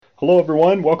Hello,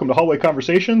 everyone. Welcome to Hallway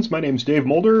Conversations. My name's Dave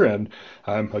Mulder, and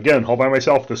I'm, again, all by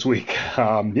myself this week.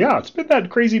 It's been that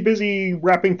crazy busy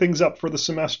wrapping things up for the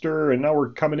semester, and now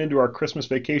we're coming into our Christmas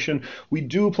vacation. We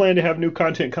do plan to have new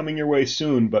content coming your way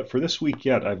soon, but for this week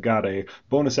yet, I've got a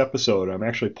bonus episode. I'm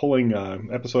actually pulling an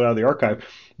episode out of the archive.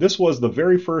 This was the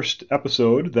very first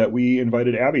episode that we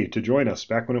invited Abby to join us,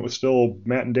 back when it was still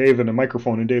Matt and Dave and a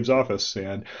microphone in Dave's office,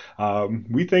 and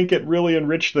we think it really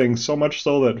enriched things, so much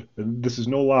so that, this is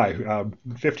no lie,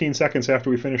 15 seconds after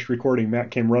we finished recording, Matt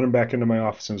came running back into my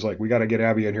office and was like, "We got to get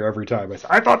Abby in here every time." I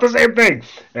said, "I thought the same thing,"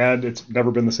 and it's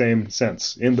never been the same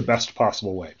since, in the best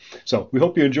possible way. So we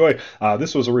hope you enjoy.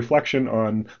 This was a reflection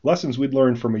on lessons we'd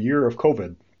learned from a year of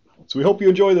COVID. So we hope you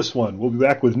enjoy this one. We'll be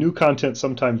back with new content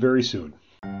sometime very soon.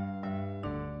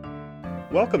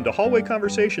 Welcome to Hallway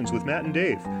Conversations with Matt and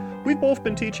Dave. We've both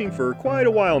been teaching for quite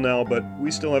a while now, but we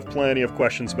still have plenty of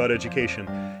questions about education.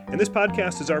 And this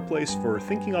podcast is our place for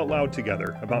thinking out loud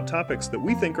together about topics that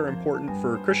we think are important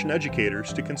for Christian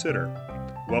educators to consider.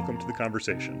 Welcome to the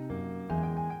conversation.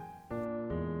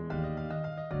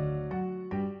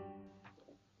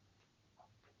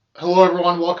 Hello,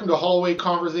 everyone. Welcome to Hallway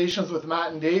Conversations with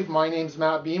Matt and Dave. My name's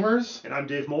Matt Beamers. And I'm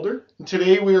Dave Mulder. And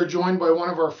today we are joined by one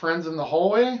of our friends in the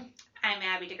hallway. I'm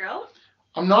Abby DeGroat.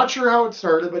 I'm not sure how it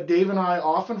started, but Dave and I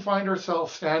often find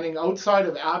ourselves standing outside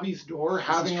of Abby's door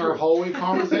having our hallway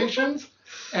conversations.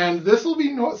 And this will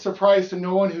be no surprise to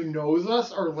no one who knows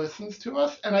us or listens to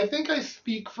us. And I think I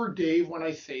speak for Dave when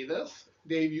I say this.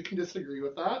 Dave, you can disagree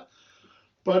with that.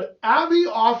 But Abby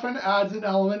often adds an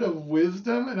element of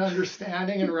wisdom and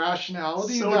understanding and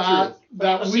rationality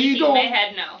that we don't my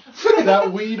head no.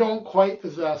 that we don't quite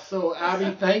possess. So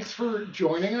Abby, thanks for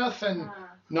joining us and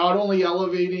not only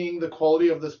elevating the quality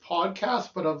of this podcast,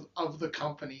 but of the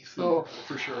company. So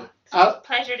for sure. It's a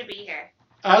pleasure to be here.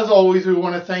 As always, we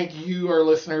want to thank you, our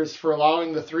listeners, for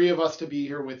allowing the three of us to be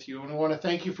here with you. And we want to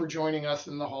thank you for joining us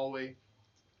in the hallway.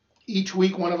 Each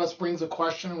week, one of us brings a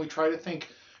question and we try to think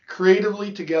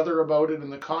creatively together about it in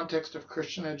the context of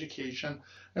Christian education.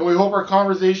 And we hope our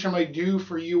conversation might do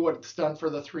for you what it's done for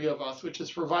the three of us, which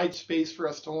is provide space for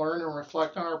us to learn and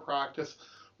reflect on our practice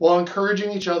while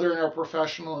encouraging each other in our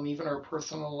professional and even our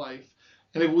personal life.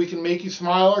 And if we can make you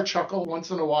smile or chuckle once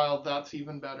in a while, that's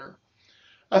even better.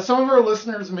 As some of our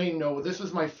listeners may know, this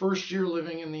is my first year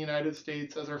living in the United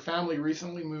States as our family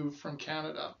recently moved from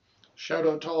Canada. Shout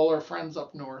out to all our friends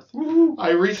up north. Woo-hoo.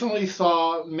 I recently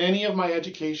saw many of my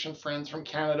education friends from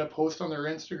Canada post on their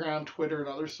Instagram, Twitter, and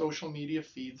other social media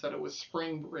feeds that it was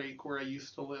spring break where I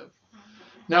used to live.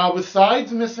 Now,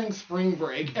 besides missing spring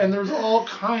break, and there's all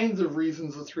kinds of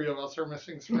reasons the three of us are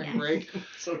missing spring break.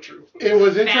 So true. It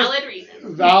was Valid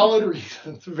reasons. Valid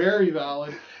reasons. Very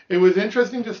valid. It was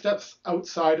interesting to step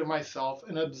outside of myself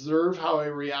and observe how I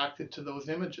reacted to those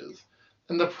images.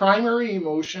 And the primary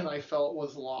emotion I felt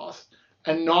was loss.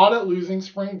 And not at losing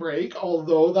spring break,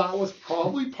 although that was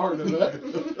probably part of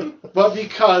it, but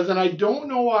because, and I don't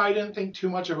know why I didn't think too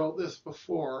much about this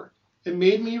before, it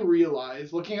made me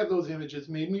realize, looking at those images,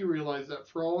 made me realize that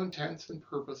for all intents and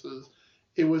purposes,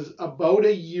 it was about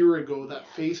a year ago that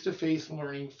face-to-face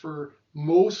learning for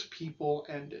most people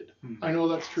ended. Mm-hmm. I know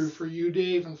that's true for you,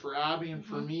 Dave, and for Abby, and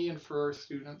for me, and for our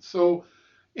students. So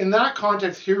in that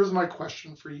context, here's my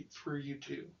question for you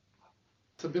two.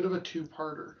 It's a bit of a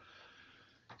two-parter.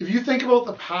 If you think about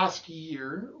the past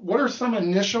year, what are some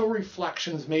initial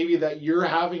reflections maybe that you're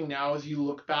having now as you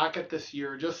look back at this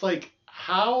year? Just like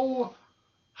how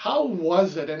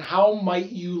was it, and how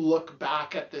might you look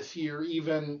back at this year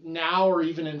even now or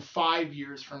even in 5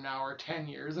 years from now or 10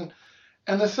 years? And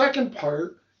the second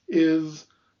part is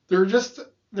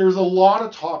there's a lot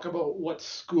of talk about what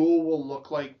school will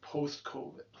look like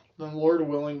post-COVID. Then Lord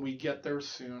willing, we get there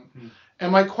soon. Mm-hmm.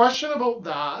 And my question about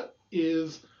that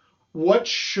is, what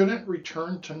shouldn't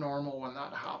return to normal when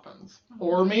that happens?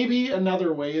 Or maybe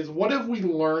another way is, what have we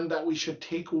learned that we should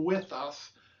take with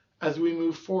us as we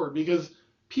move forward? Because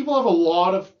people have a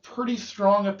lot of pretty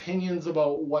strong opinions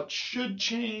about what should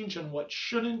change and what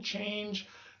shouldn't change.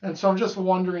 And so I'm just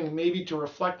wondering maybe to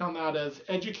reflect on that as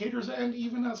educators and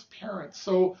even as parents.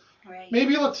 So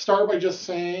maybe let's start by just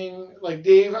saying, like,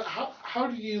 Dave, how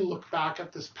do you look back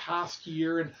at this past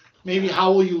year, and maybe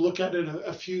how will you look at it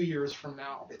a few years from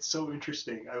now? It's so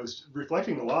interesting. I was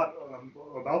reflecting a lot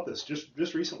about this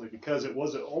just recently, because it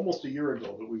was almost a year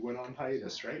ago that we went on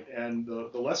hiatus, right? And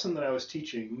the lesson that I was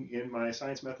teaching in my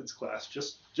science methods class,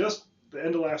 just the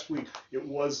end of last week, it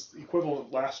was the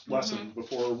equivalent last lesson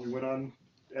before we went on.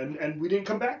 And we didn't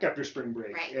come back after spring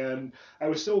break. Right. And I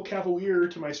was so cavalier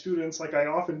to my students, like I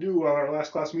often do on our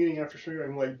last class meeting after spring break.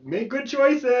 I'm like, make good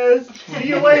choices. See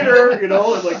you later, and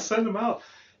like send them out.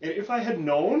 And if I had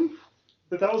known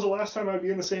that was the last time I'd be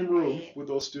in the same room Right. with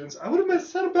those students, I would have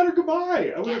said a better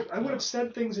goodbye. I Yeah. would have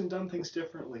said things and done things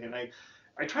differently. And I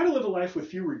try to live a life with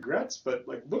few regrets, but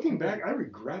like looking back, I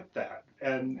regret that.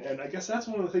 And I guess that's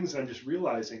one of the things that I'm just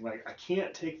realizing. Like I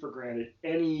can't take for granted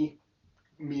any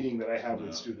meeting that I have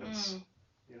with students.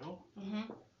 You know?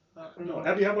 Mm-hmm. I don't know.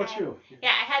 Abby, how about you? Yeah,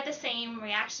 I had the same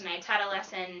reaction. I taught a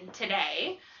lesson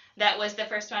today that was the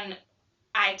first one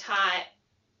I taught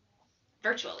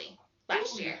virtually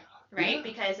last year, right? Yeah.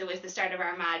 Because it was the start of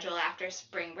our module after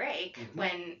spring break Mhm.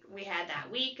 when we had that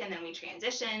week, and then we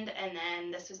transitioned, and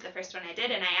then this was the first one I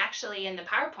did. And I actually, in the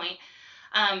PowerPoint,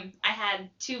 I had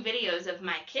 2 videos of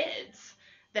my kids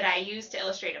that I used to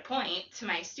illustrate a point to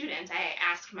my students.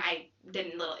 I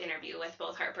did a little interview with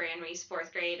both Harper and Reese,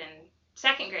 4th grade and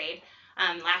 2nd grade.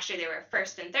 Last year they were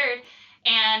 1st and 3rd,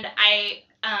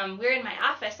 and we were in my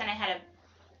office, and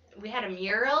we had a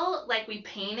mural, like we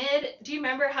painted. Do you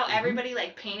remember how everybody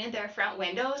like painted their front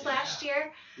windows last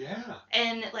year? Yeah.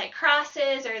 And like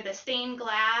crosses or the stained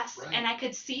glass, Right. and I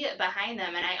could see it behind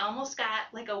them, and I almost got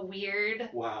like a weird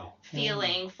Wow.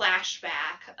 feeling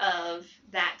flashback of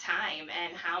that time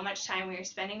and how much time we were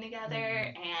spending together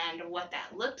and what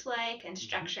that looked like, and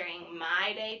structuring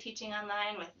my day teaching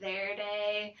online with their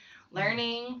day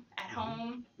learning at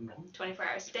home 24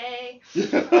 hours a day.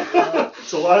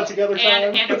 It's a lot of together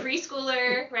time. And a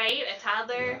preschooler, right? A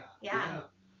toddler. Yeah.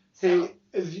 Hey,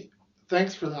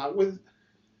 thanks for that.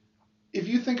 If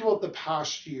you think about the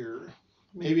past year,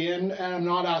 maybe, and I'm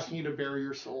not asking you to bare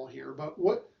your soul here, but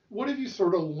what have you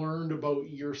sort of learned about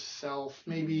yourself,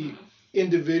 maybe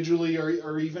individually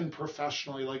or even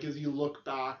professionally, like as you look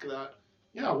back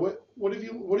what have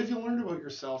you learned about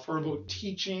yourself or about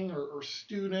teaching or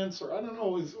students, or I don't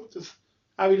know,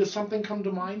 Abby, does something come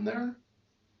to mind there?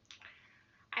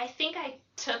 I think I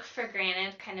took for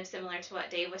granted, kind of similar to what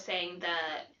Dave was saying,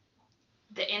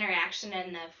 the interaction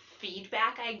and the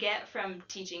feedback I get from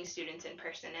teaching students in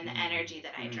person and the energy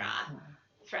that I draw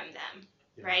from them,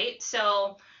 right?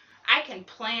 So I can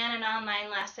plan an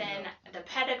online lesson. The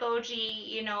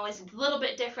pedagogy, is a little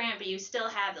bit different, but you still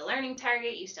have the learning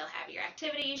target, you still have your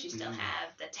activities, you still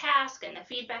have the task and the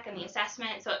feedback and the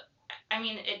assessment. So,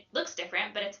 it looks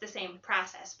different, but it's the same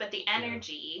process. But the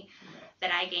energy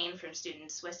that I gained from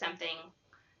students was something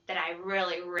that I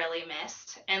really, really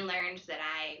missed and learned that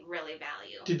I really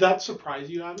value. Did that surprise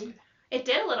you, Abby? It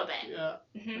did a little bit. Yeah.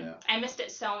 Yeah. I missed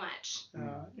it so much.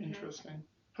 Interesting.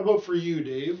 How about for you,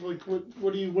 Dave? Like,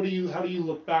 what do you? How do you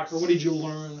look back, or what did you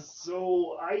learn?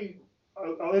 So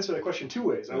I'll answer that question 2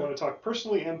 ways. I want to talk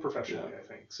personally and professionally. I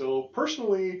think so.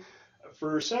 Personally,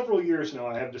 for several years now,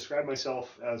 I have described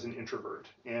myself as an introvert,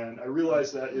 and I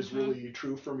realize that is really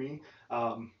true for me.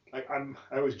 I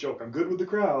always joke I'm good with the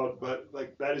crowd, but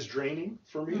like that is draining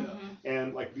for me.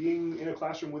 And like being in a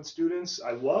classroom with students,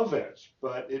 I love it,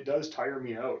 but it does tire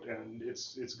me out, and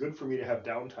it's good for me to have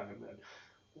downtime. And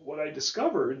what I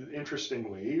discovered,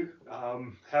 interestingly,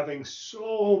 having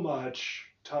so much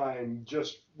time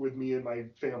just with me and my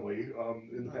family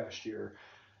in the past year,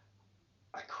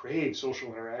 I crave social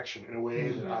interaction in a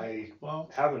way that I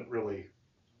haven't really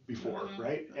before,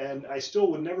 right? And I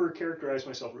still would never characterize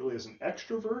myself really as an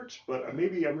extrovert, but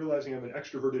maybe I'm realizing I'm an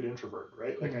extroverted introvert,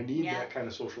 right? Like I need that kind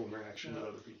of social interaction with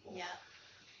other people. Yeah.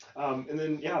 And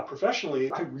then,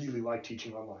 professionally, I really like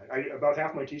teaching online. About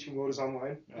half my teaching load is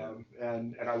online,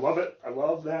 and I love it. I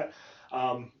love that.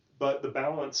 But the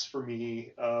balance for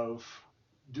me of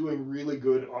doing really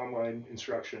good online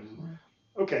instruction,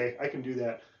 okay, I can do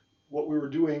that. What we were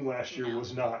doing last year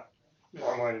was not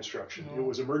online instruction. It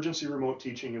was emergency remote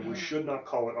teaching, and we should not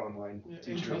call it online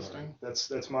teaching. Interesting.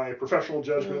 That's my professional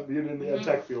judgment, being in the ed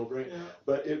tech field, right?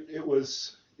 But it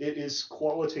is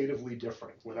qualitatively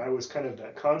different. When I was kind of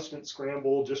that constant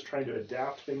scramble, just trying to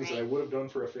adapt things that I would have done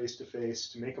for a face-to-face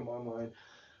to make them online,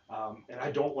 and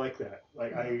I don't like that.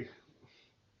 Like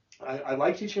I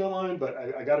like teaching online, but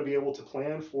I got to be able to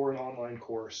plan for an online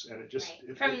course, and it just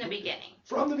from the beginning.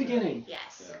 From the beginning,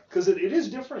 yes, because it is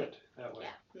different that way.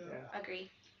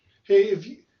 Agree. Hey,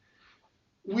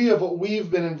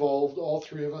 we've been involved. All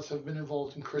 3 of us have been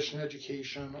involved in Christian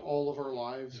education all of our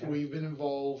lives. Yeah. We've been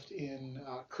involved in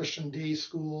Christian day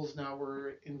schools. Now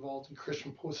we're involved in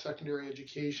Christian post-secondary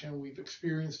education. We've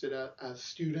experienced it as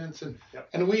students,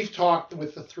 and we've talked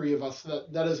with the 3 of us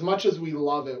that as much as we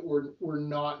love it, we're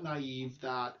not naive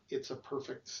that it's a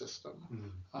perfect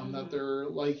system. That they're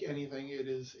like anything, it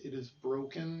is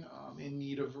broken, in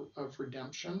need of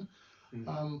redemption.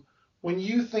 When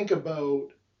you think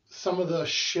about some of the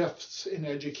shifts in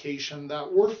education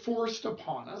that were forced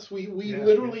upon us, we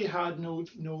literally had no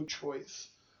choice.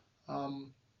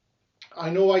 I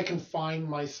know I can find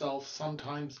myself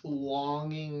sometimes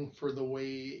longing for the way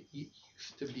it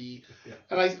used to be, Yeah.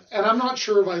 and I'm not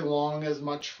sure if I long as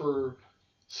much for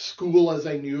school as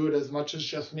I knew it, as much as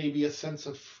just maybe a sense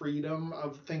of freedom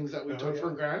of things that we took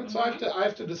for granted. So I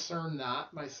have to discern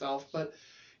that myself. But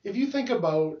if you think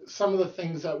about some of the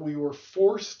things that we were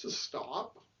forced to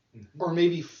stop, or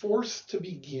maybe forced to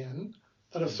begin,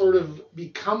 that have sort of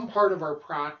become part of our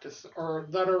practice, or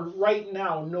that are right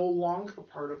now no longer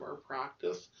part of our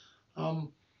practice,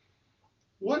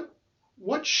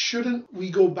 what shouldn't we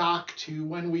go back to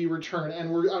when we return?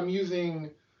 And I'm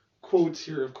using quotes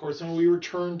here, of course, when we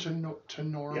return to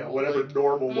normal. Yeah, whatever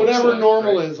normal looks whatever like,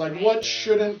 normal right? is, like what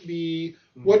shouldn't be,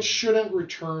 what shouldn't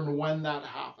return when that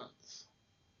happens.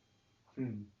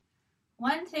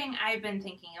 One thing I've been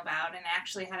thinking about, and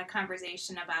actually had a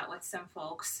conversation about with some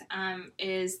folks,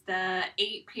 is the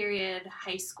 8-period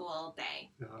high school day.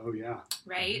 Oh, yeah.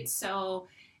 Right? So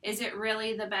is it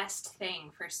really the best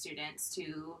thing for students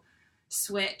to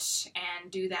switch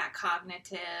and do that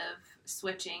cognitive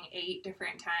switching 8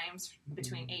 different times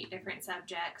between 8 different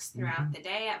subjects throughout the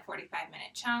day at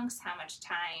 45-minute chunks? How much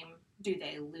time do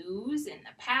they lose in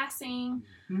the passing?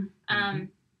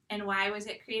 And why was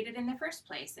it created in the first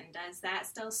place? And does that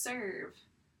still serve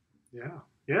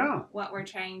what we're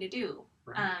trying to do?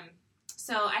 Right.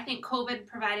 So I think COVID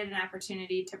provided an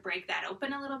opportunity to break that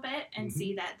open a little bit and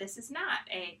see that this is not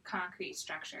a concrete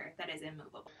structure that is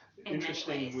immovable.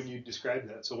 Interesting when you describe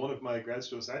that. So one of my grad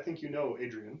students, I think you know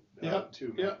Adrian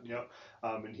too. Yeah.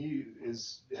 And he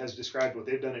has described what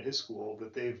they've done at his school,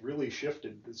 that they've really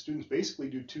shifted. The students basically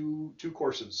do two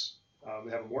courses.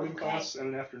 They have a morning class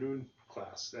and an afternoon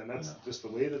class, and that's just the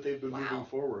way that they've been moving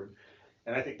forward.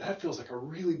 And I think that feels like a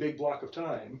really big block of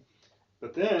time.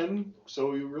 But then,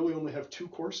 so you really only have 2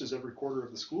 courses every quarter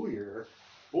of the school year.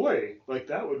 Boy, like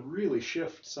that would really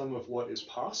shift some of what is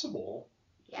possible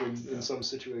in some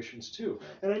situations too.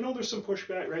 And I know there's some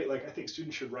pushback, right? Like I think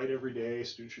students should write every day,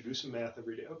 students should do some math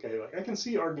every day. Okay, like I can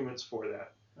see arguments for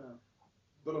that.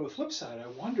 But on the flip side, I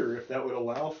wonder if that would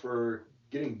allow for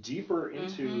getting deeper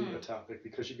into a topic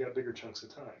because you got bigger chunks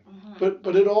of time.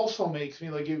 But it also makes me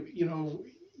like,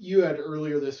 you had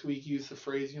earlier this week used the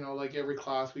phrase, like every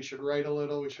class we should write a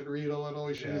little, we should read a little,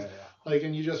 we should like,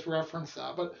 and you just referenced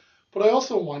that. But I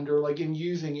also wonder, like in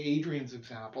using Adrian's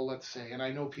example, let's say, and I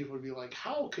know people would be like,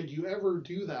 how could you ever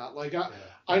do that? Like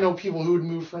I know people who would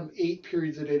move from 8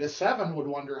 periods a day to 7 would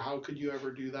wonder, how could you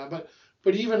ever do that?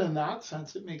 But even in that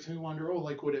sense, it makes me wonder,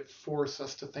 like, would it force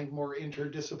us to think more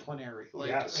interdisciplinary?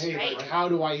 Like, like, how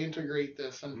do I integrate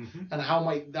this? And how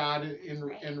might that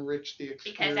enrich the experience?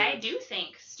 Because I do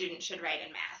think students should write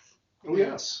in math. Oh,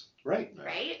 yes. Right.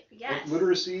 Right? Yes. Like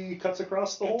literacy cuts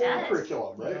across the whole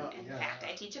curriculum, right? In fact,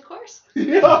 I teach a course.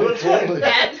 That's totally.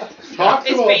 That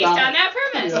is based on that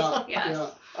premise.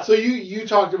 So you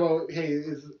talked about,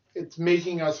 it's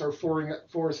making us or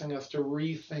forcing us to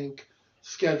rethink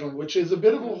scheduling, which is a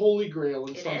bit of a holy grail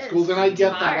in some schools, and I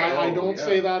get that. I don't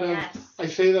say that as I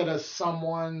say that as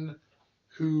someone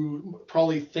who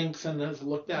probably thinks and has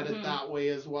looked at it that way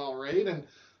as well, right? And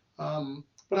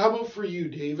but how about for you,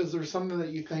 Dave? Is there something that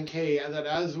you think, that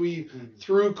as we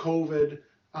through COVID,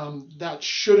 that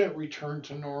shouldn't return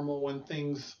to normal when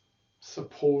things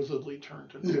supposedly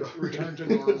return to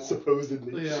normal?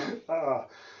 Supposedly,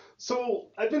 so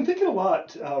I've been thinking a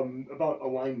lot about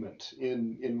alignment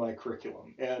in my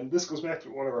curriculum, and this goes back to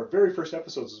one of our very first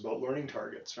episodes, is about learning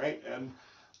targets, right? And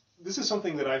this is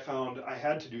something that I found I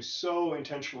had to do so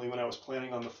intentionally when I was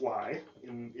planning on the fly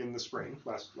in the spring,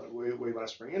 way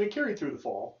last spring, and it carried through the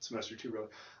fall semester too,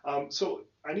 really. So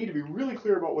I need to be really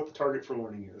clear about what the target for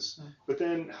learning is, but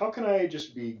then how can I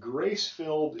just be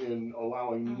grace-filled in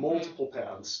allowing multiple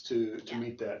paths to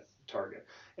meet that target?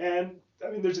 And I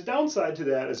mean, there's a downside to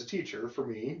that as a teacher for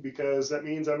me, because that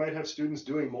means I might have students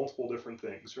doing multiple different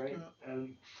things, right?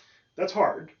 And that's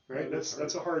hard, right?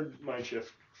 That's a hard mind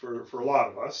shift for a lot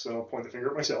of us, and I'll point the finger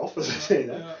at myself as I say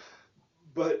that.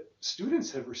 But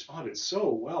students have responded so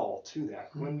well to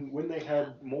that when they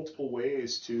had multiple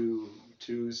ways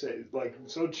to say, like,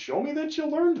 so show me that you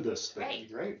learned this thing,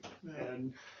 right?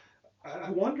 And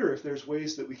I wonder if there's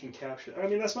ways that we can capture. I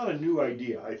mean, that's not a new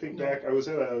idea. I think back, I was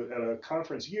at a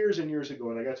conference years and years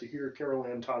ago, and I got to hear Carol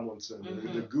Ann Tomlinson,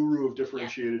 the guru of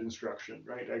differentiated instruction,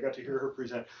 right? I got to hear her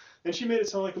present, and she made it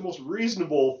sound like the most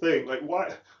reasonable thing. Like,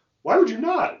 why would you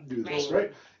not do this,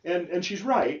 right? And she's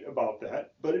right about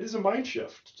that, but it is a mind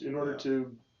shift in order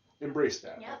to embrace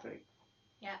that, I think.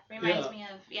 Yeah, reminds me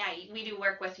of, we do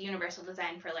work with Universal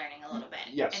Design for Learning a little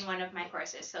bit in one of my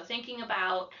courses. So thinking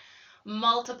about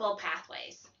multiple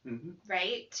pathways,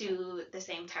 right, to the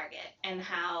same target, and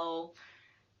how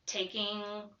taking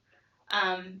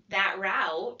that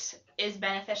route is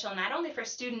beneficial not only for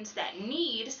students that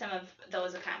need some of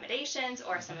those accommodations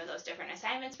or some of those different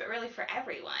assignments, but really for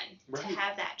everyone to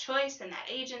have that choice and that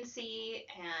agency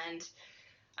and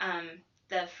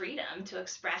the freedom to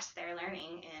express their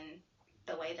learning in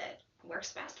the way that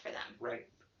works best for them. Right.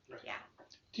 Yeah.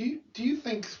 Do you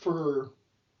think for,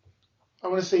 I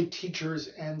want to say teachers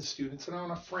and students, and I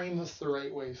want to frame this the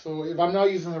right way. So if I'm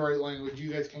not using the right language,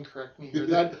 you guys can correct me here.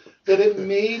 That it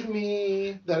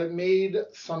made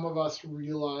some of us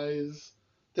realize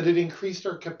that it increased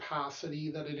our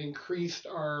capacity, that it increased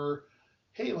our,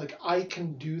 hey, like I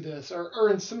can do this, or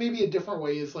in some maybe a different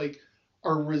way is like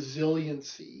our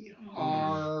resiliency,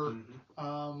 our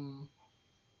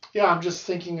I'm just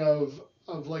thinking of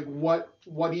like what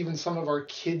even some of our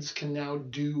kids can now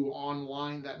do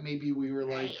online that maybe we were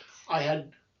like, I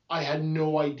had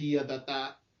no idea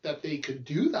that they could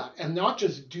do that, and not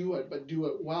just do it but do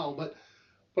it well. But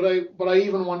I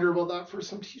even wonder about that for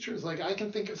some teachers. Like I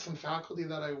can think of some faculty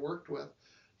that I worked with.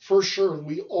 For sure,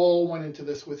 we all went into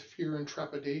this with fear and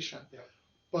trepidation. Yeah.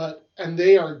 And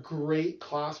they are great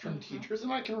classroom teachers,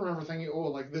 and I can remember thinking, oh,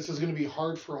 like this is going to be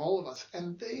hard for all of us,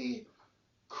 and they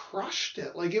crushed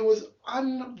it. Like it was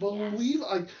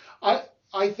unbelievable. Like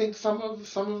I think some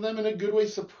of them in a good way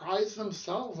surprised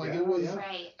themselves. Like it was,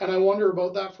 and I wonder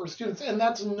about that for students. And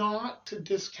that's not to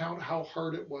discount how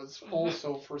hard it was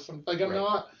also for some. Like I'm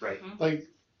not like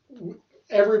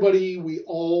everybody. We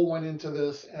all went into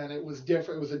this, and it was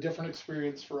different. It was a different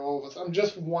experience for all of us. I'm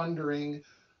just wondering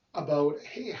about,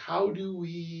 hey, how do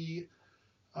we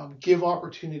give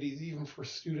opportunities even for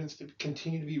students to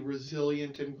continue to be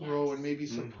resilient and grow and maybe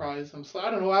surprise them. So I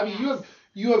don't know, Abby,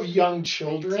 you have young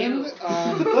children.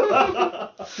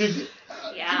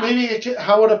 Maybe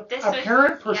how would a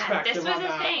parent perspective this was on a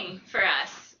that? thing for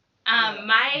us.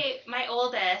 My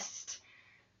oldest,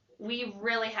 we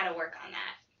really had to work on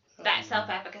that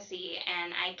self-efficacy,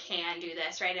 and I can do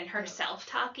this, right? And her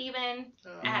self-talk even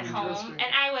at home.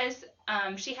 And I was,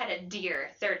 she had a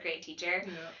dear third grade teacher,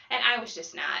 and I was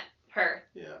just not her.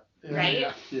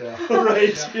 Right?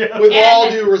 With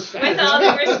all due respect. With all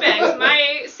due respect.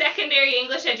 My secondary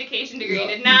English education degree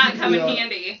did not come in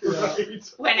handy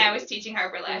when I was teaching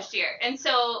Harper last year. And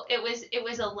so it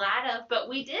was a lot of, but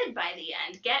we did by the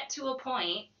end get to a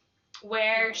point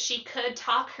where she could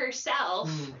talk herself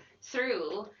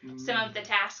through some of the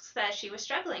tasks that she was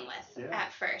struggling with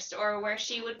at first, or where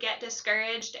she would get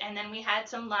discouraged, and then we had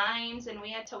some lines and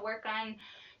we had to work on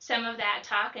some of that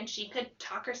talk, and she could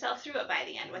talk herself through it by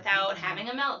the end without having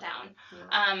a meltdown.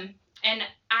 And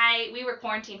we were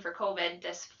quarantined for COVID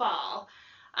this fall.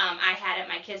 I had it,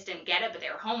 my kids didn't get it, but they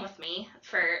were home with me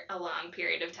for a long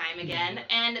period of time again.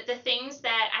 And the things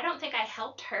that I don't think I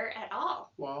helped her at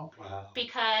all. Wow.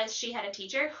 Because she had a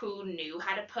teacher who knew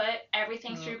how to put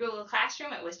everything through Google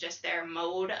Classroom. It was just their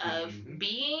mode of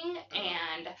being,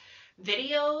 and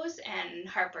videos, and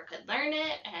Harper could learn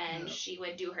it, and she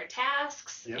would do her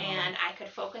tasks, and I could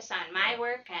focus on my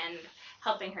work and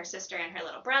helping her sister and her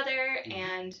little brother,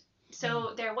 and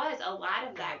so there was a lot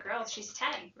of that growth. She's 10,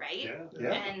 right?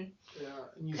 And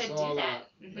you could saw do that.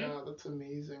 Yeah, that's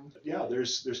amazing. Yeah,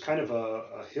 there's kind of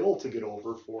a hill to get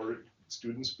over for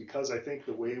students, because I think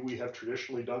the way we have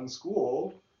traditionally done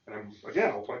school, and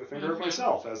I'll point the finger at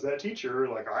myself as that teacher,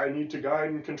 like I need to guide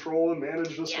and control and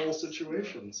manage this whole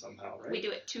situation somehow, right? We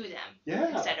do it to them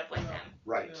instead of with them.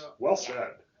 Right. Well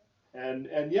said. And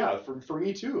for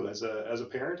me too, as a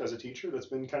parent, as a teacher, that's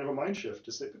been kind of a mind shift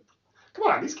to say, come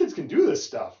on, these kids can do this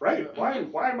stuff, right? Why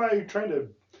am I trying to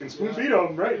spoon feed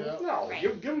them, right? No,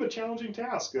 give them a challenging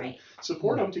task and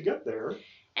support them to get there.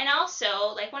 And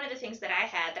also, like one of the things that I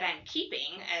had that I'm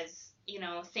keeping as,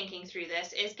 thinking through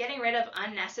this is getting rid of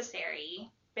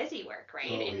unnecessary busy work,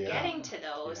 right? Getting to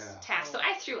those tasks. So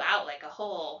I threw out like a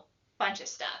whole bunch of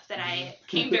stuff that I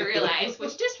came to realize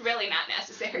was just really not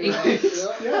necessary.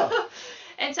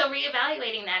 And so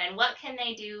reevaluating that, and what can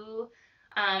they do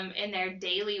in their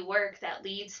daily work that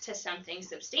leads to something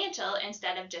substantial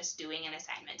instead of just doing an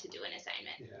assignment to do an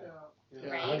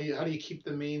assignment. Right? How do you keep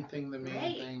the main thing the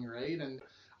main thing, right? And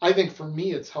I think for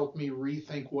me, it's helped me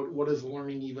rethink what does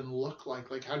learning even look like?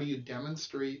 Like, how do you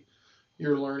demonstrate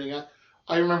your learning?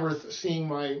 I remember seeing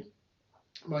my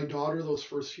daughter those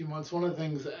first few months. One of the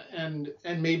things, and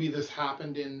maybe this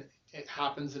happens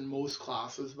in most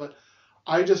classes, but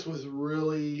I just was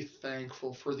really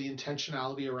thankful for the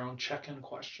intentionality around check-in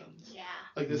questions. Yeah.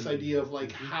 Like this idea of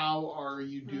like, how are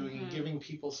you doing, and giving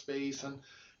people space,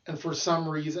 and for some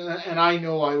reason, and I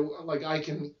know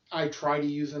I try to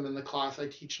use them in the class I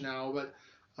teach now, but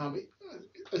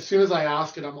as soon as I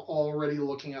ask it, I'm already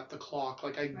looking at the clock.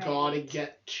 Like I gotta Right.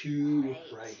 get to,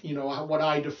 Right. you know, what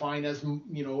I define as,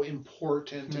 you know,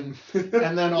 important, and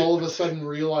then all of a sudden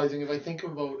realizing if I think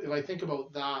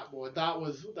about that, boy, that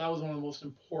was one of the most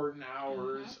important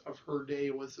hours of her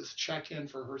day, was this check-in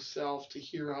for herself, to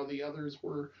hear how the others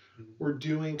were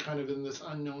doing kind of in this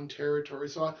unknown territory.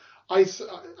 So I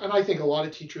think a lot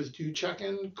of teachers do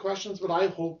check-in questions, but I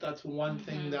hope that's one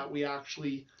thing that we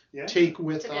actually take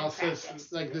with us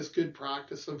as like this good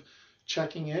practice of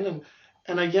checking in.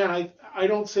 And again, I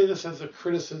don't say this as a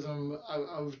criticism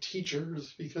of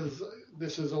teachers, because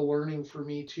this is a learning for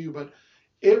me too, but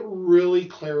it really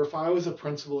clarified. I was a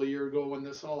principal a year ago when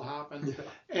this all happened,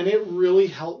 and it really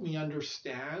helped me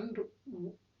understand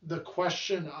the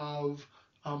question of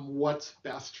what's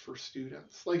best for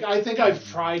students. Like I think I've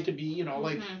tried to be, you know,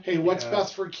 like, hey, what's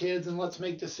best for kids, and let's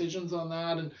make decisions on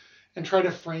that, and try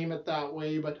to frame it that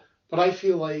way. But I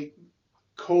feel like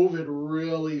COVID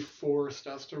really forced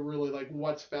us to really like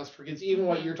what's best for kids, even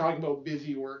what you're talking about,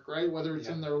 busy work, right? Whether it's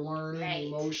in their learning,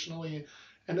 emotionally,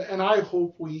 and I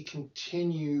hope we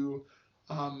continue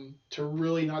to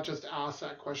really not just ask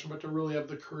that question, but to really have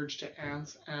the courage to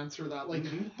answer that. Like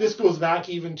this goes back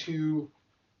even to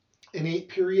an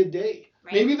 8-period day.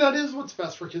 Right. Maybe that is what's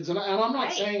best for kids, and I'm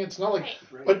not saying it's not like,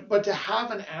 but to have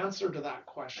an answer to that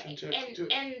question,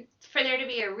 and for there to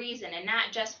be a reason, and not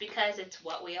just because it's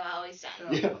what we have always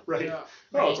done. Yeah, right. Yeah.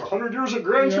 Oh, it's 100 years of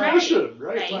grand tradition,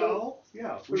 right? Well,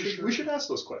 yeah, we should ask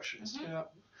those questions. Yeah.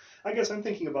 I guess I'm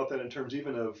thinking about that in terms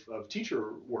even of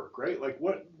teacher work, right? Like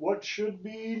what should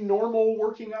be normal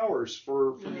working hours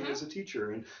for me as a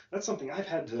teacher? And that's something I've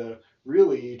had to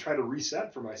really try to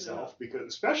reset for myself, because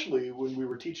especially when we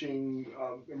were teaching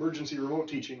emergency remote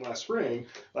teaching last spring,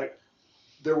 like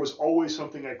there was always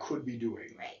something I could be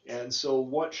doing. Right. And so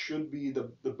what should be the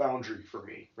boundary for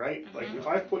me, right? Like if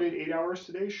I've put in 8 hours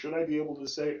today, should I be able to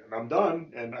say, I'm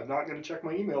done and I'm not going to check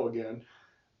my email again?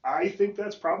 I think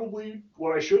that's probably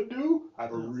what I should do. I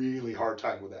have a really hard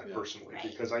time with that personally,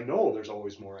 because I know there's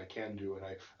always more I can do, and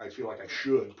I feel like I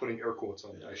should, putting air quotes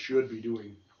on it, I should be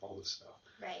doing all this stuff.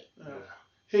 Right.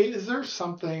 Hey, is there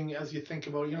something, as you think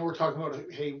about, you know, we're talking about,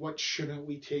 hey, what shouldn't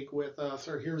we take with us,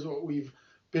 or here's what we've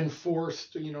been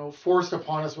forced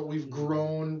upon us, what we've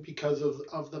grown because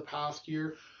of the past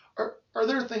year. Are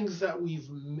there things that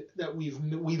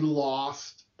we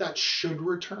lost that should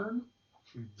return?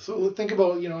 So think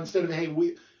about, you know, instead of,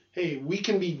 we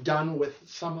can be done with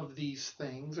some of these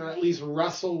things, or at least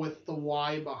wrestle with the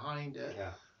why behind it.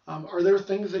 Yeah. Are there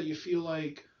things that you feel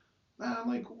like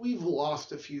we've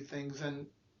lost a few things,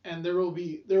 and there will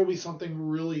be something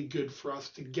really good for us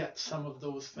to get some of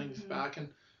those things back, and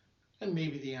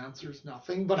maybe the answer is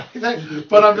nothing, but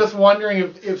I'm just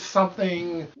wondering if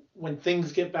something, when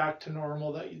things get back to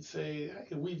normal, that you'd say,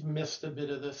 hey, we've missed a bit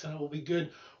of this, and it will be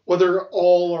good, whether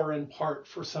all or in part,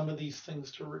 for some of these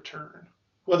things to return,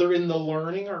 whether in the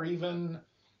learning or even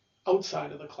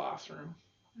outside of the classroom.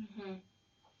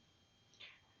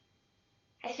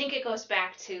 I think it goes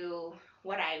back to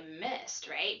what I missed,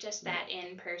 right? Just that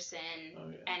in-person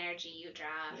energy you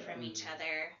draw from each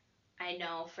other. I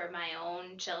know for my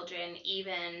own children,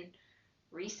 even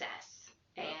recess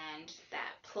and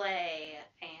that play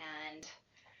and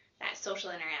that social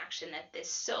interaction that is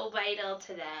so vital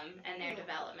to them and their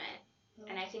development.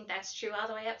 And I think that's true all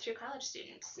the way up through college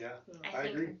students. Yeah, I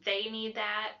think agree. they need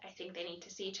that. I think they need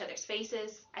to see each other's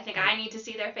faces. I think I need to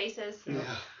see their faces.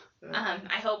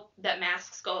 I hope that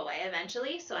masks go away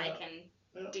eventually, so I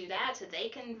can do that, so they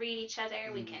can read each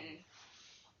other. We can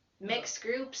mix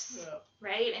groups,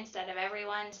 right? Instead of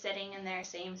everyone sitting in their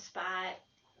same spot.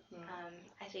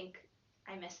 I think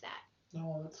I miss that.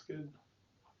 No, that's good.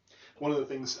 One of the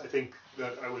things I think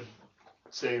that I would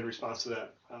say in response to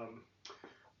that,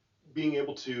 being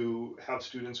able to have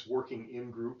students working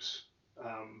in groups,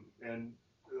 and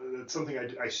that's something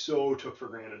I so took for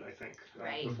granted, I think,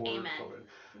 before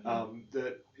COVID.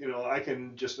 That, you know, I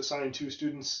can just assign 2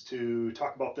 students to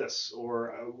talk about this,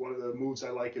 or one of the moves I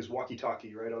like is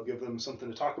walkie-talkie, right? I'll give them something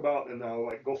to talk about, and I'll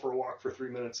like go for a walk for 3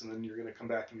 minutes, and then you're going to come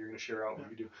back and you're going to share out what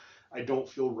you do. I don't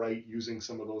feel right using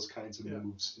some of those kinds of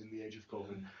moves in the age of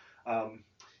COVID.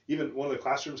 Even one of the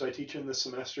classrooms I teach in this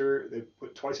semester, they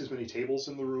put twice as many tables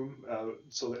in the room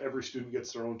so that every student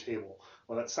gets their own table.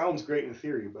 Well, that sounds great in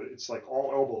theory, but it's like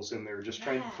all elbows in there, just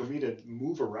trying for me to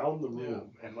move around the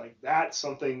room. And like that's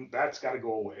something that's got to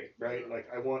go away, right? Like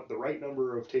I want the right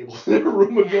number of tables in a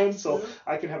room again, so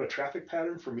I can have a traffic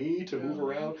pattern for me to move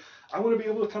around. I want to be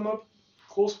able to come up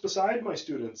close beside my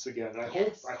students again.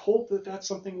 I hope that that's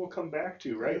something we'll come back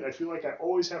to, right? I feel like I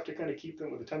always have to kind of keep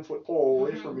them with a 10-foot pole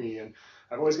away from me, and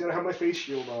I've always got to have my face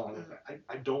shield on.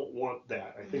 I don't want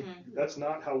that. I think that's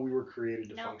not how we were created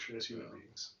to function as human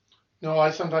beings. No,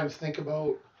 I sometimes think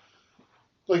about,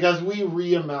 like, as we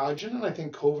reimagine, and I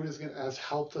think COVID has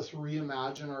helped us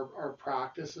reimagine our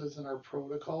practices and our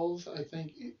protocols, I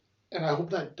think, and I hope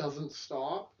that doesn't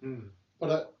stop,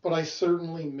 but I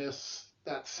certainly miss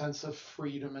that sense of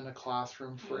freedom in a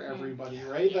classroom for everybody,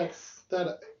 right? Yes.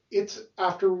 That it's,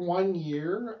 after 1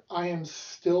 year, I am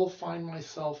still find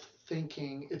myself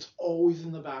thinking, it's always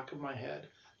in the back of my head.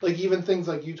 Like, even things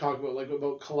like you talk about, like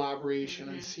about collaboration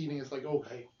and seating, it's like, oh,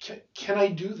 can I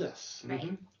do this?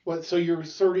 Right. But so you're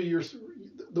sort of,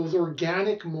 those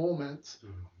organic moments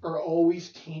are always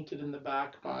tainted in the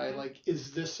back by, like,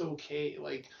 is this okay?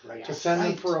 Like, to send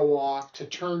them for a walk, to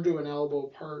turn to an elbow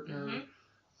partner,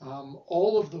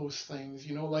 all of those things,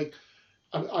 you know, like,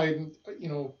 I'm, you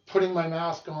know, putting my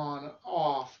mask on,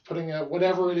 off, putting it,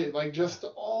 whatever it is, like, just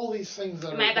all these things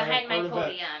that Am I are behind my part of it.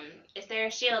 podium? Is there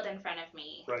a shield in front of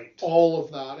me? Right. All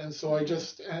of that. And so I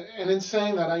just, and in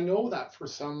saying that, I know that for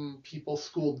some people,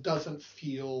 school doesn't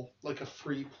feel like a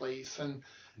free place. And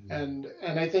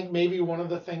I think maybe one of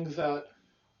the things that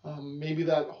maybe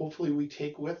that hopefully we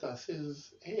take with us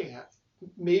is, hey,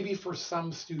 maybe for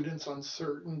some students on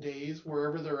certain days,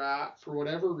 wherever they're at, for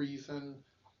whatever reason,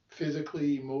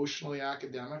 physically, emotionally,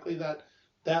 academically,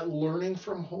 that learning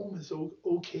from home is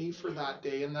okay for that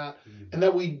day, and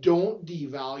that we don't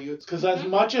devalue it. Because as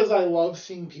much as I love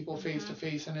seeing people face to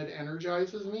face and it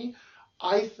energizes me,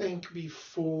 I think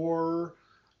before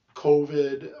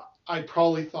COVID, I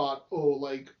probably thought, oh,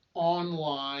 like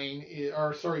online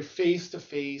face to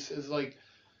face is like,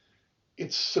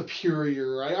 it's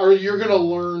superior, right? Or you're gonna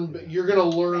learn more,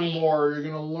 you're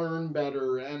gonna learn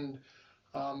better, and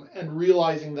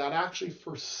realizing that actually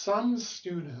for some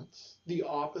students the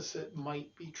opposite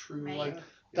might be true. Right. Like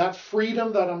that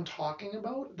freedom that I'm talking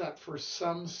about, that for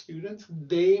some students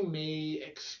they may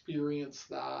experience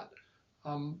that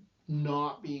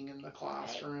not being in the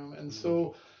classroom. And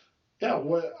so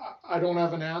I don't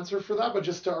have an answer for that, but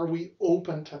just are we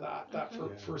open to that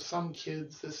for some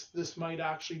kids this might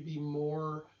actually be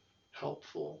more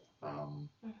helpful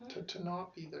to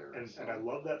not be there. And I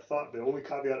love that thought. The only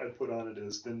caveat I'd put on it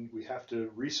is then we have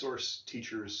to resource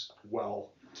teachers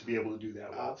well to be able to do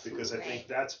that well. Absolutely. Because I think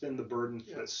that's been the burden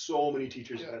that so many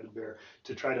teachers have had to bear,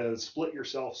 to try to split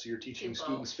yourself so you're teaching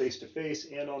students face to face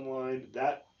and online.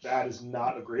 That is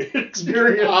not a great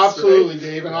experience. Absolutely, right?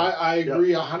 Dave, and I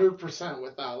agree 100%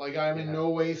 with that. Like, I'm in no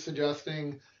way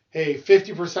suggesting, hey,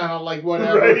 50% on like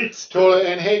whatever. Right. Totally.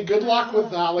 And hey, good luck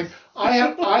with that. Like,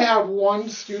 I have one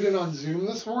student on Zoom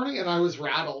this morning, and I was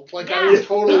rattled. Like, I was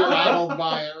totally rattled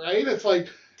by it. Right? It's like,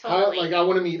 Totally. I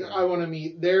want to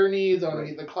meet their needs. I want to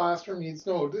meet the classroom needs.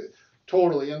 No,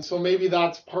 totally. And so maybe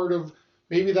that's part of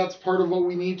what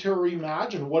we need to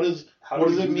reimagine. What does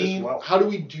it mean? Well? How do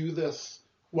we do this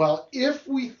well? If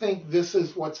we think this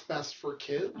is what's best for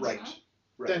kids, Right.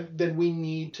 then we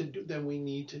need to do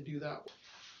that.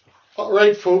 All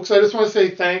right, folks. I just want to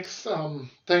say thanks.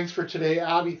 Thanks for today,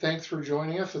 Abby. Thanks for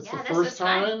joining us. It's the first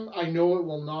time. I know it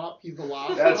will not be the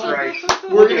last. That's time. right.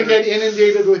 We're gonna get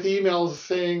inundated with emails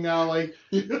saying now, like,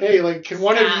 hey, like, can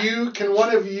one of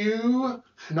you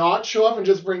not show up and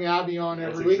just bring Abby on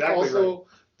every week? Exactly also, right.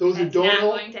 those who don't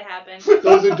know, going to happen.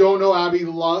 those who don't know, Abby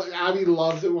loves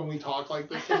it when we talk like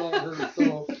this about her.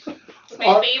 So It's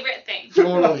my favorite thing.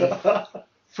 totally.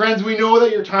 Friends, we know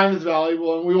that your time is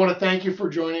valuable, and we want to thank you for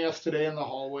joining us today in the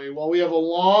hallway. While we have a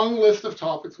long list of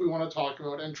topics we want to talk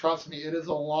about, and trust me, it is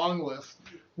a long list,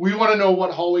 we want to know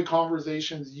what hallway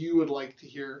conversations you would like to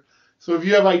hear. So if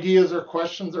you have ideas or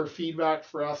questions or feedback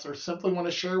for us, or simply want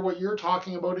to share what you're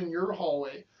talking about in your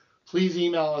hallway, please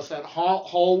email us at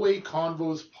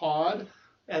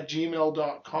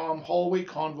hallwayconvospod@gmail.com,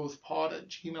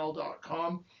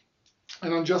 hallwayconvospod@gmail.com.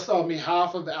 And on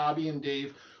behalf of Abby and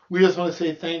Dave, we just want to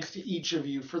say thanks to each of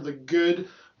you for the good,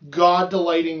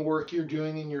 God-delighting work you're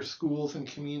doing in your schools and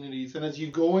communities. And as you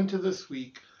go into this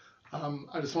week,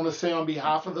 I just want to say on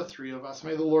behalf of the three of us,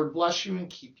 may the Lord bless you and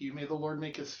keep you. May the Lord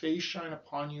make his face shine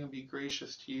upon you and be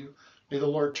gracious to you. May the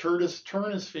Lord turn his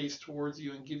face towards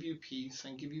you and give you peace,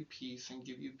 and give you peace, and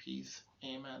give you peace.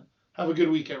 Amen. Have a good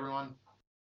week, everyone.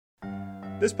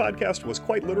 This podcast was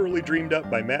quite literally dreamed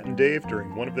up by Matt and Dave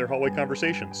during one of their hallway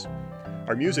conversations.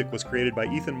 Our music was created by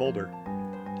Ethan Mulder.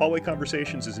 Hallway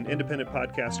Conversations is an independent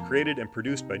podcast created and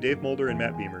produced by Dave Mulder and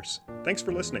Matt Beamers. Thanks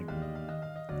for listening.